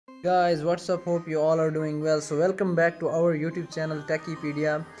Guys, what's up? Hope you all are doing well. So welcome back to our YouTube channel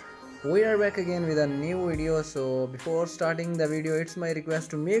Techipedia. We are back again with a new video. So before starting the video, it's my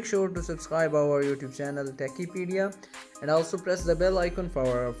request to make sure to subscribe our YouTube channel Techipedia and also press the bell icon for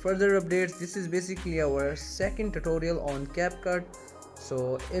our further updates. This is basically our second tutorial on Capcut.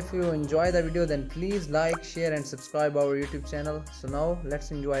 So if you enjoy the video, then please like, share and subscribe our YouTube channel. So now let's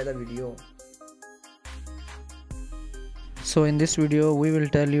enjoy the video. So in this video we will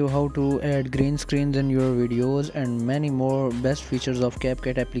tell you how to add green screens in your videos and many more best features of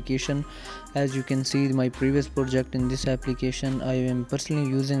Capcut application. As you can see my previous project in this application, I am personally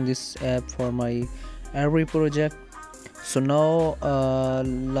using this app for my every project. So now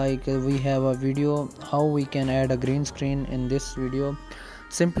we have a video how we can add a green screen in this video.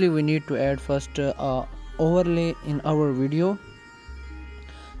 Simply we need to add first overlay in our video.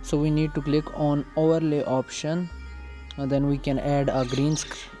 So we need to click on overlay option. Then we can add a green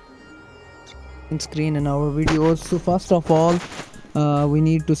screen in our videos. So first of all we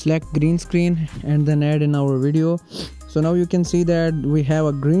need to select green screen and then add in our video. So now you can see that we have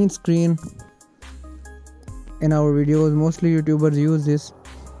a green screen in our videos. Mostly YouTubers use this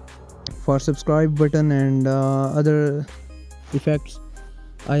for subscribe button and other effects.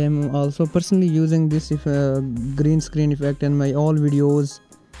 I am also personally using this green screen effect in my all videos.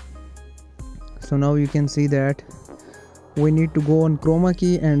 So now you can see that we need to go on chroma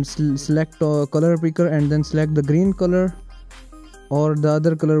key and select color picker and then select the green color or the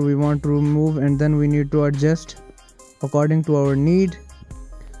other color we want to remove, and then we need to adjust according to our need.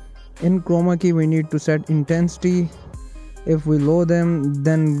 In chroma key we need to set intensity. If we low them,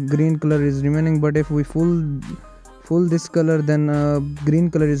 then green color is remaining, but if we full this color, then green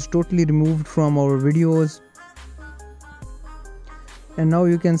color is totally removed from our videos. And now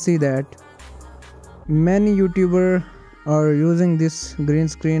you can see that many YouTubers are using this green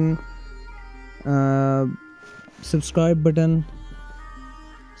screen subscribe button.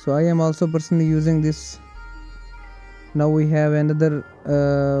 So I am also personally using this. Now we have another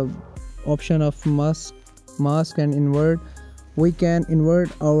option of mask and invert. We can invert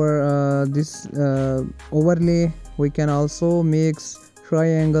our this overlay. We can also make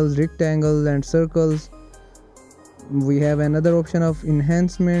triangles, rectangles and circles. We have another option of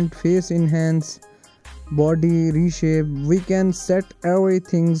enhancement, face enhance, body reshape. We can set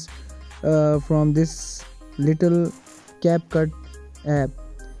everything from this little Capcut app.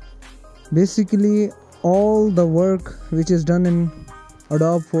 Basically all the work which is done in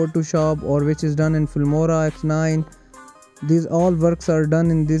Adobe Photoshop or which is done in Filmora X9, these all works are done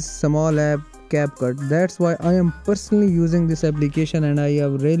in this small app Capcut. That's why I am personally using this application and I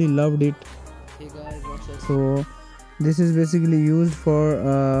have really loved it. Hey guys, what's up? So this is basically used for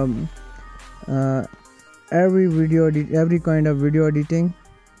every kind of video editing.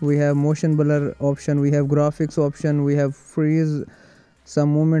 We have motion blur option, we have graphics option, we have freeze, some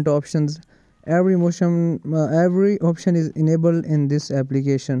movement options. Every option is enabled in this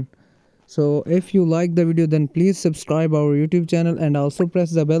application. So if you like the video, then please subscribe our YouTube channel and also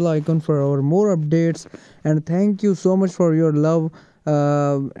press the bell icon for our more updates. And thank you so much for your love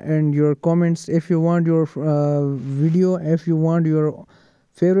and your comments. If you want your video, if you want your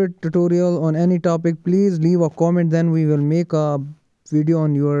favorite tutorial on any topic, please leave a comment, then we will make a video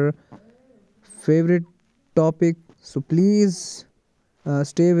on your favorite topic. So please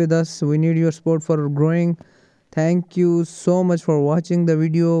stay with us. We need your support for growing. Thank you so much for watching the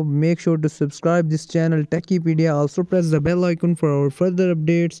video. Make sure to subscribe this channel Techipedia. Also press the bell icon for our further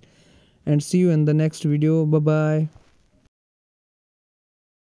updates and see you in the next video. Bye bye.